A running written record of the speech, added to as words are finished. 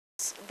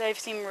They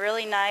seem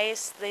really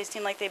nice. They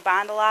seem like they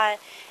bond a lot.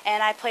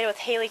 And I played with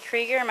Haley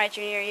Krieger in my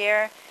junior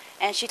year,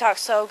 and she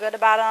talks so good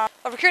about them.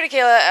 I recruited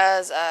Kayla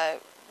as a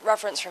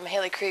reference from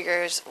Haley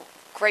Krieger's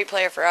great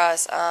player for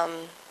us.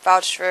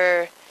 Vouched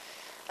for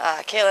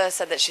Kayla,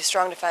 said that she's a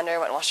strong defender,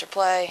 went and watched her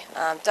play.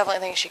 Definitely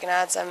think she can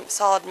add some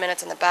solid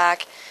minutes in the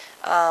back.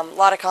 A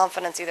lot of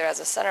confidence either as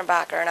a center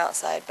back or an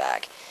outside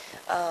back.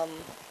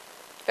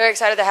 Very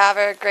excited to have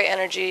her, great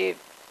energy,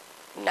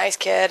 nice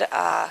kid.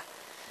 I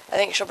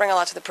think she'll bring a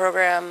lot to the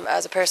program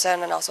as a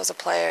person and also as a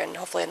player and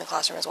hopefully in the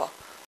classroom as well.